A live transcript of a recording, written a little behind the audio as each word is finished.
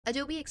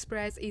Adobe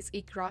Express is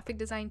a graphic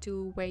design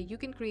tool where you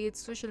can create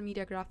social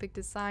media graphic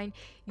design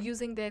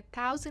using their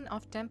thousands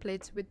of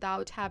templates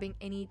without having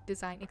any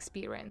design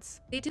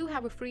experience. They do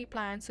have a free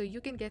plan, so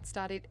you can get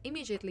started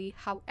immediately.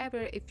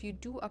 However, if you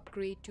do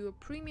upgrade to a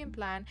premium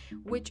plan,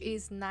 which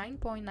is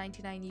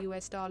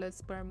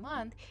 $9.99 per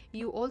month,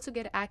 you also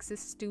get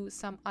access to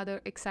some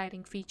other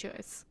exciting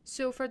features.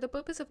 So for the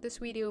purpose of this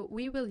video,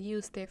 we will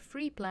use their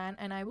free plan,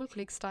 and I will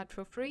click start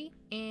for free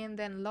and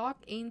then log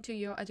into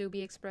your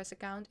Adobe Express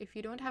account. If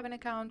you don't have an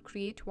account,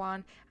 create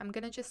one. I'm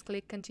gonna just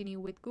click continue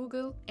with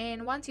Google,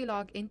 and once you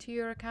log into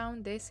your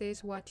account, this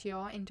is what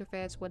your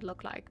interface would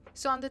look like.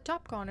 So on the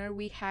top corner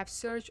we have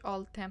search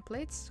all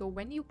templates. So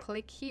when you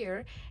click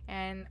here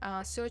and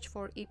search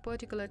for a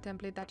particular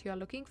template that you are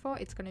looking for,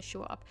 it's going to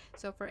show up.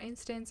 So for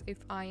instance, if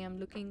I am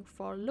looking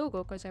for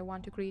logo because I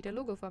want to create a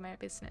logo for my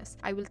business,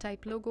 I will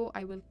type logo,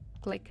 I will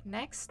click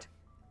next,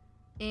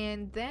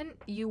 and then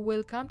you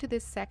will come to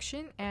this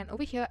section, and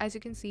over here, as you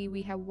can see,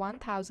 we have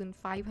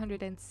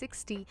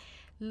 1560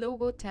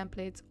 logo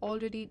templates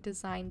already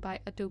designed by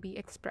Adobe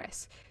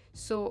Express.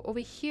 So over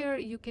here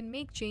you can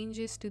make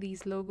changes to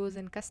these logos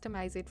and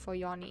customize it for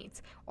your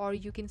needs, or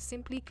you can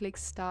simply click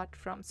start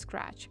from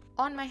scratch.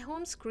 On my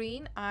home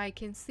screen I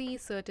can see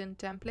certain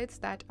templates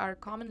that are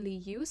commonly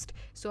used,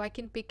 so I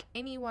can pick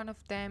any one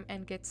of them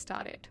and get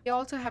started. They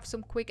also have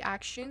some quick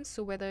actions,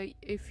 so whether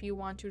if you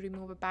want to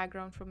remove a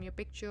background from your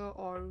picture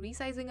or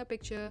resizing a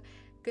picture,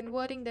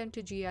 converting them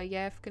to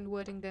GIF,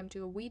 converting them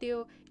to a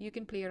video, you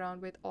can play around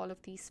with all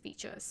of these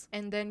features.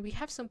 And then we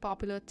have some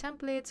popular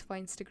templates for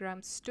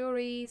Instagram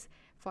stories,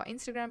 for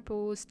Instagram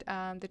posts,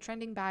 the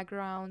trending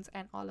backgrounds,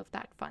 and all of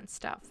that fun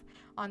stuff.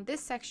 On this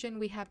section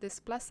we have this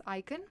plus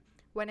icon.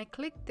 When I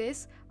click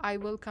this, I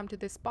will come to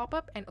this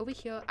pop-up, and over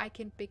here I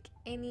can pick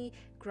any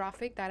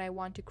graphic that I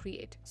want to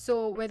create.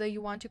 So whether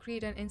you want to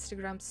create an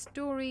Instagram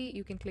story,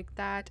 you can click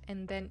that,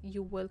 and then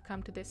you will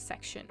come to this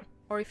section.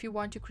 Or if you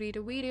want to create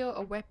a video,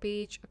 a web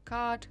page, a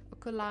card, a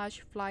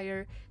collage,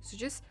 flyer, so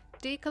just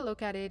take a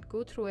look at it,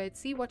 go through it,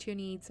 see what your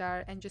needs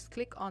are, and just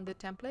click on the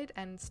template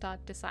and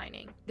start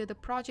designing. To the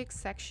project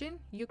section,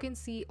 you can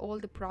see all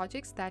the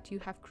projects that you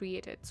have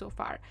created so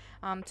far.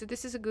 So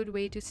this is a good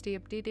way to stay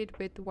updated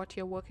with what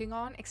you're working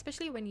on,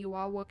 especially when you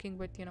are working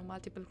with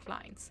multiple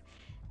clients.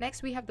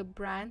 Next we have the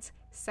brands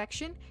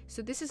section.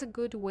 So this is a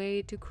good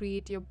way to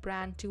create your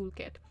brand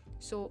toolkit.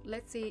 So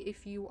let's say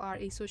if you are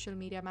a social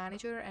media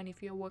manager and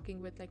if you're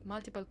working with like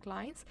multiple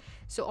clients,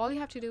 so all you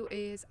have to do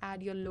is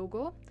add your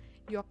logo,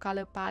 your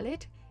color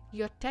palette,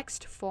 your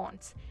text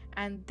fonts,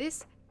 and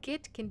this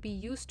kit can be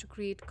used to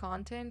create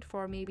content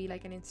for maybe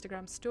like an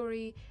Instagram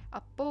story,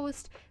 a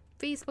post,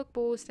 Facebook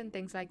post, and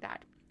things like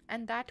that.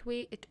 And that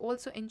way it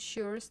also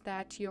ensures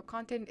that your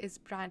content is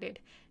branded,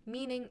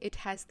 meaning it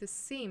has the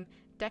same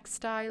text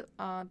style,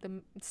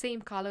 the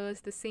same colors,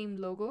 the same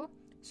logo,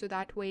 so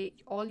that way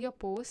all your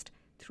posts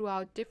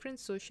throughout different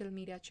social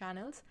media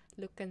channels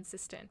look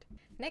consistent.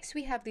 Next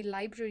we have the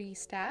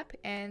libraries tab,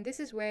 and this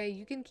is where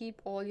you can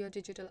keep all your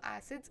digital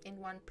assets in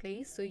one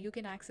place so you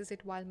can access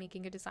it while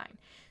making a design.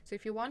 So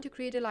if you want to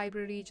create a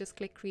library, just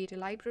click create a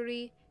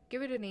library,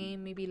 give it a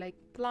name, maybe like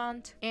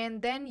plant,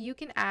 and then you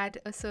can add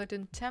a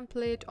certain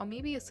template or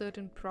maybe a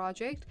certain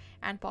project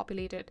and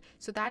populate it.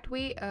 So that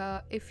way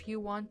if you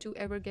want to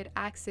ever get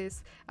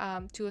access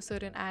to a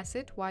certain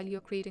asset while you're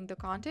creating the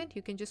content,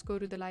 you can just go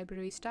to the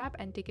libraries tab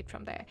and take it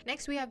from there.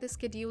 Next we have the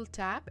schedule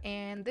tab,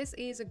 and this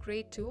is a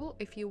great tool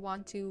if you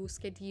want to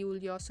schedule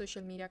your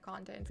social media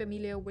content.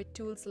 Familiar with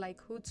tools like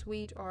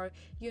Hootsuite or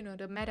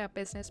the Meta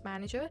Business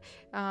Manager,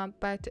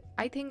 but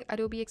I think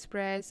Adobe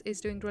Express is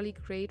doing really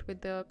great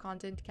with the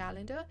content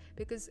calendar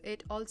because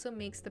it also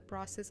makes the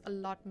process a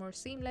lot more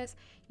seamless.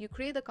 You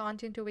create the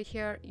content over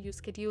here, you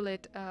schedule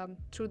it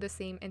through the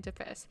same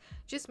interface.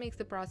 Just makes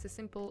the process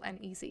simple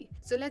and easy.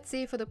 So let's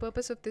say for the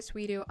purpose of this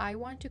video, I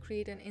want to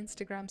create an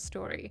Instagram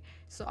story.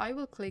 So I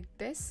will click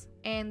this,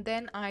 and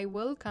then I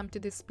will come to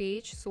this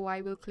page. So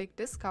I will click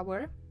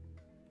discover,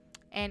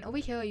 and over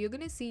here you're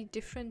going to see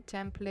different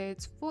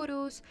templates,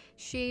 photos,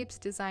 shapes,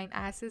 design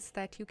assets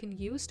that you can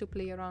use to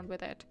play around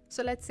with it.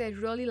 So let's say I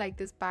really like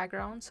this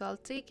background, so I'll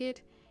take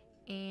it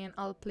and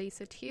I'll place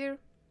it here.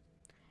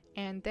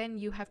 And then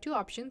you have two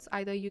options: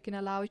 either you can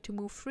allow it to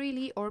move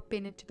freely or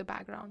pin it to the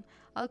background.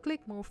 I'll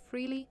click move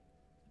freely,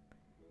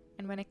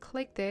 and when I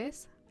click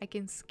this, I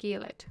can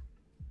scale it.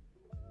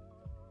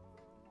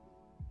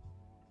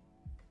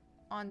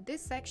 On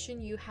this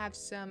section you have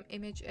some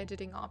image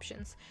editing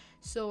options.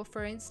 So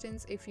for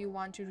instance, if you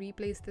want to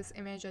replace this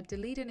image or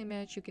delete an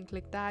image, you can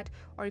click that,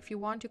 or if you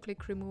want to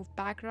click remove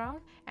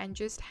background and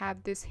just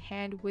have this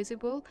hand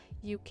visible,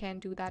 you can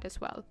do that as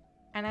well.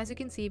 And as you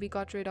can see, we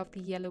got rid of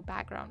the yellow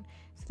background,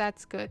 so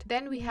that's good.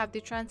 Then we have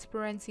the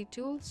transparency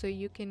tool, so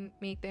you can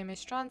make the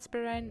image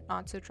transparent,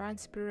 not so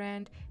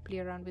transparent, play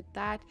around with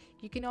that.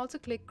 You can also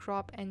click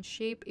crop and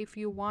shape if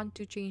you want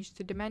to change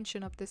the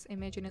dimension of this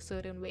image in a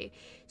certain way.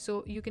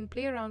 So you can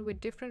play around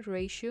with different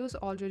ratios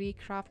already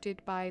crafted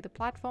by the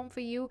platform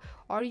for you,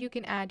 or you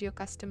can add your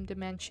custom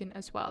dimension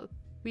as well.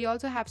 We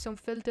also have some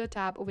filter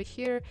tab over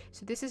here.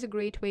 So this is a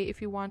great way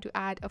if you want to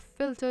add a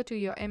filter to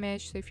your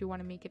image. So if you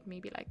want to make it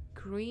maybe like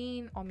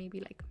green or maybe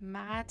like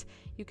matte,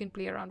 you can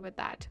play around with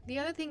that. The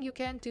other thing you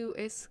can do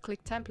is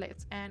click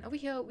templates, and over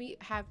here we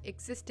have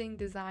existing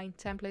design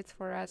templates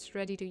for us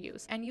ready to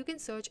use, and you can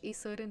search a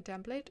certain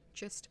template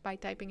just by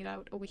typing it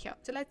out over here.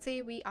 So let's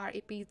say we are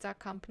a pizza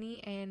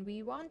company and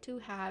we want to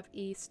have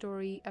a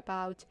story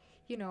about,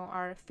 you know,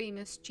 our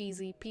famous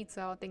cheesy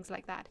pizza or things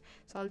like that.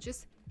 So I'll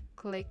just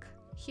click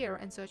here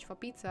and search for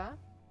pizza.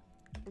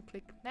 We'll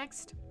click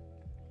next.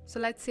 So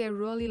let's say I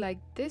really like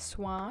this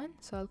one,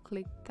 so I'll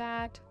click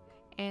that,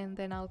 and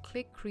then I'll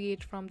click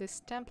create from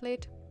this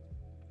template,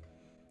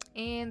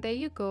 and there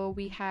you go,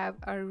 we have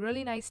a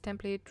really nice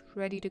template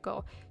ready to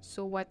go.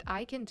 So what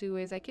I can do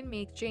is I can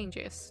make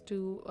changes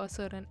to a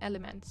certain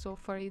element. So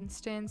for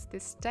instance,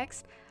 this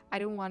text, I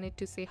don't want it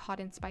to say hot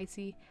and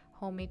spicy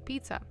homemade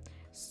pizza,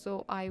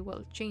 so I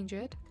will change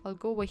it. I'll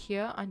go over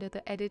here under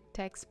the edit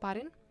text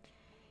button,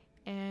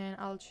 and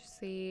I'll just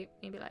say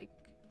maybe like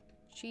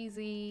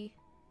cheesy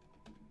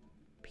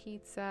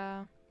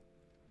pizza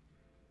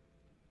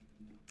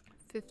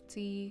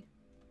 50%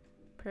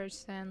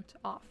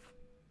 off.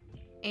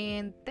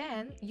 And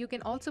then you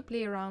can also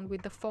play around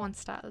with the font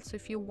style. So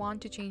if you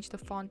want to change the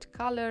font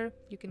color,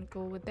 you can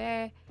go over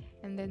there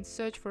and then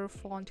search for a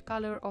font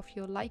color of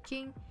your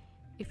liking.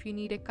 If you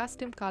need a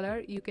custom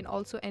color, you can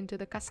also enter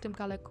the custom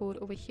color code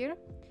over here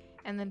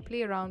and then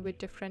play around with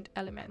different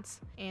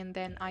elements. And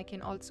then I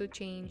can also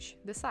change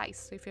the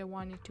size. So if I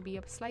want it to be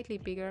a slightly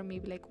bigger,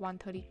 maybe like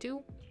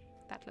 132,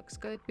 that looks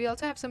good. We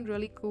also have some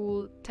really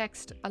cool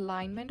text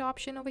alignment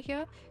option over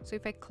here. So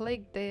if I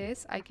click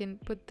this, I can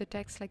put the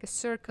text like a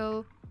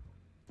circle,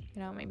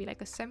 you know, maybe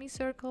like a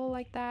semicircle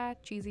like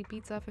that. Cheesy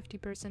pizza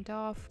 50%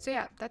 off. So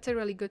yeah, that's a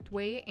really good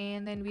way.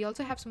 And then we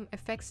also have some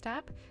effects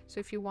tab.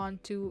 So if you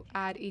want to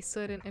add a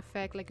certain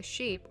effect like a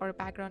shape or a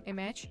background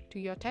image to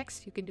your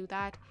text, you can do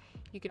that.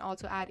 You can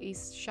also add a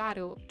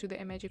shadow to the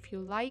image if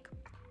you like.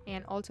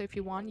 And also if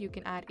you want, you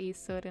can add a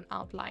certain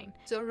outline.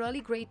 So a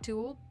really great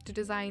tool to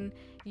design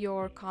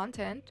your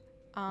content.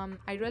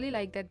 I really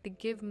like that they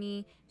give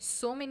me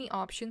so many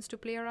options to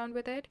play around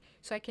with it,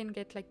 so I can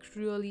get like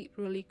really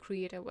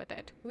creative with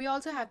it. We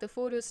also have the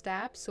photos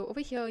tab. So over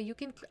here you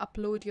can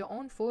upload your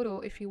own photo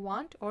if you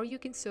want, or you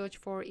can search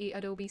for a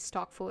Adobe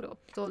stock photo.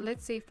 So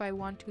let's say if I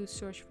want to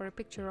search for a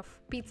picture of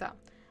pizza,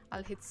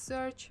 I'll hit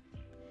search,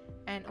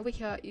 and over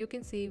here you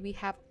can see we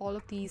have all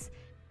of these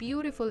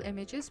beautiful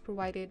images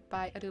provided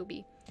by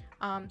Adobe.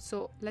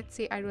 So let's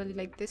say I really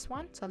like this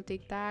one, so I'll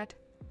take that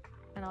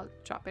and I'll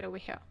drop it over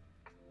here,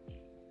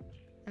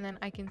 and then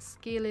I can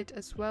scale it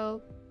as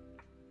well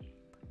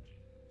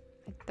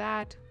like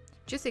that.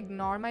 Just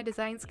ignore my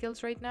design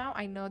skills right now.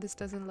 I know this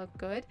doesn't look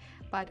good,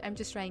 but I'm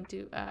just trying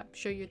to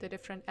show you the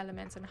different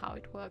elements and how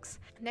it works.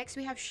 Next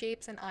we have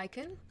shapes and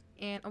icon.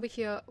 And over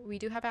here we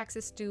do have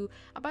access to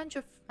a bunch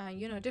of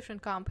you know,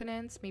 different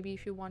components. Maybe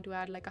if you want to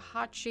add like a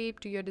heart shape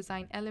to your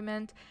design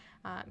element,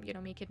 you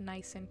know, make it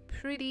nice and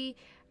pretty,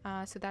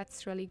 so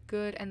that's really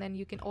good. And then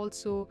you can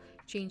also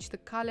change the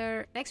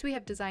color. Next we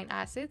have design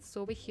assets.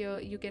 So over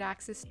here you get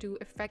access to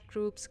effect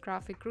groups,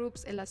 graphic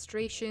groups,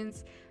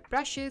 illustrations,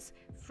 brushes,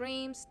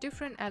 frames,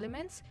 different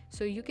elements.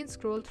 So you can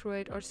scroll through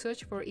it or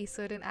search for a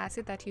certain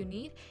asset that you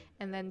need,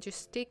 and then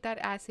just take that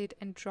asset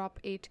and drop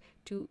it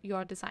to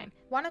your design.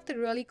 One of the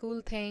really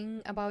cool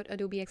thing about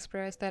Adobe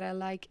Express that I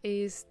like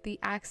is the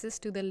access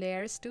to the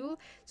layers tool.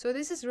 So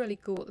this is really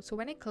cool. So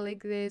when I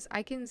click this,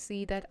 I can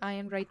see that I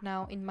am right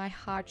now in my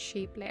heart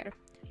shape layer,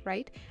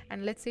 right?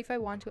 And let's say if I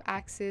want to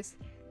access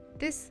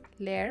this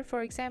layer,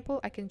 for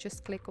example, I can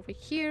just click over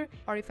here,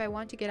 or if I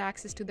want to get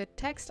access to the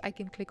text, I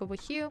can click over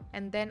here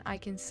and then I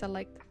can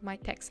select my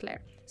text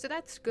layer. So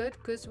that's good,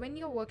 because when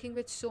you're working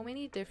with so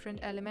many different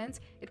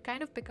elements, it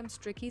kind of becomes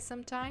tricky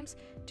sometimes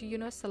to, you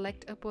know,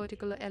 select a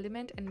particular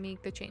element and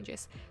make the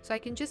changes. So I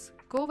can just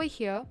go over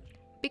here,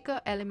 pick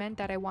an element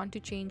that I want to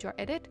change or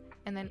edit,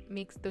 and then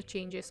makes the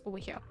changes over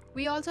here.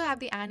 We also have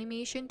the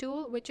animation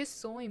tool, which is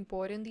so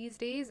important these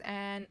days,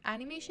 and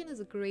animation is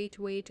a great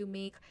way to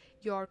make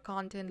your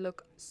content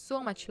look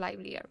so much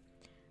livelier.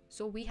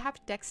 So we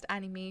have text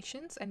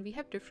animations and we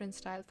have different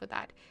style for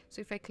that. So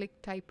if I click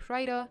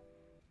typewriter,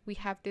 we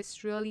have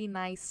this really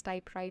nice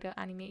typewriter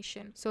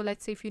animation. So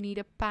let's say if you need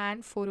a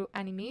pan photo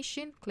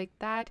animation, click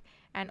that,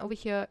 and over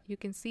here you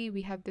can see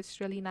we have this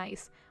really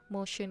nice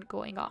motion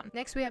going on.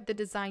 Next we have the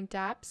design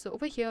tab. So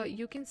over here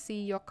you can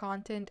see your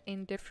content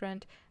in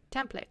different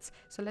templates.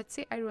 So let's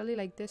say I really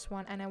like this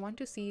one and I want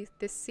to see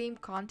this same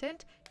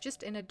content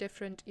just in a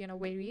different, you know,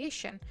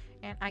 variation,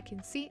 and I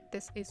can see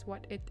this is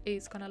what it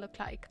is gonna look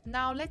like.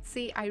 Now let's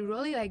say I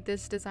really like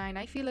this design,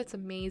 I feel it's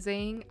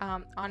amazing.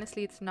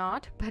 Honestly it's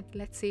not, but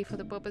let's say for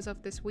the purpose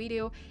of this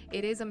video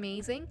it is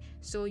amazing.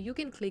 So you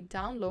can click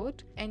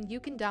download, and you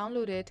can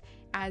download it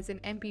as an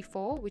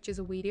MP4, which is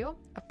a video,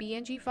 a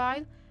PNG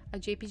file, a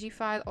JPG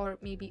file, or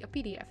maybe a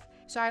PDF.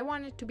 So I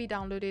want it to be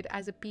downloaded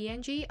as a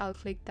PNG. I'll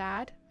click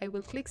that. I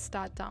will click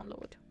start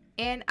download.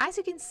 And as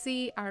you can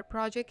see, our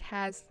project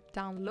has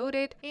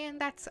downloaded,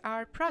 and that's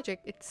our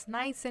project. It's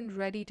nice and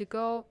ready to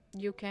go.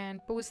 You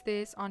can post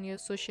this on your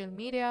social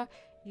media.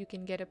 You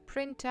can get a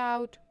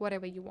printout,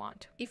 whatever you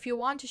want. If you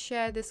want to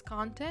share this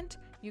content,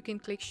 you can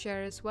click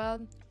share as well,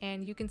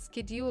 and you can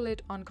schedule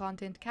it on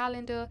content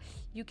calendar.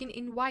 You can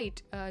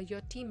invite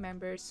your team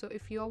members. So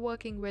if you're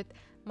working with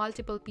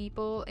multiple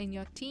people in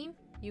your team,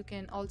 you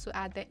can also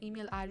add their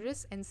email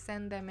address and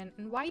send them an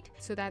invite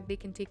so that they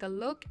can take a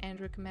look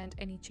and recommend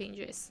any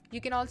changes.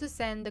 You can also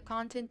send the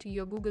content to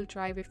your Google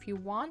Drive if you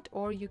want,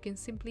 or you can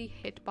simply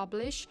hit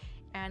publish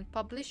and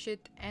publish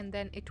it, and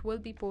then it will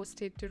be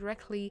posted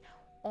directly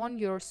on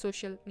your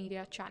social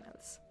media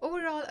channels.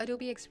 Overall,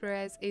 Adobe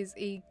Express is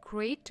a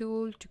great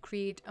tool to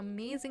create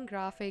amazing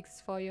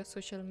graphics for your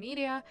social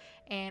media,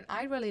 and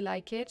I really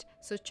like it.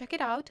 So check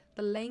it out.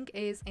 The link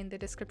is in the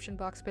description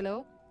box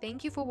below.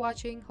 Thank you for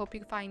watching. Hope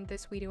you find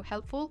this video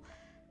helpful.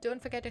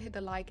 Don't forget to hit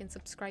the like and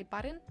subscribe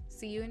button.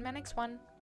 See you in my next one.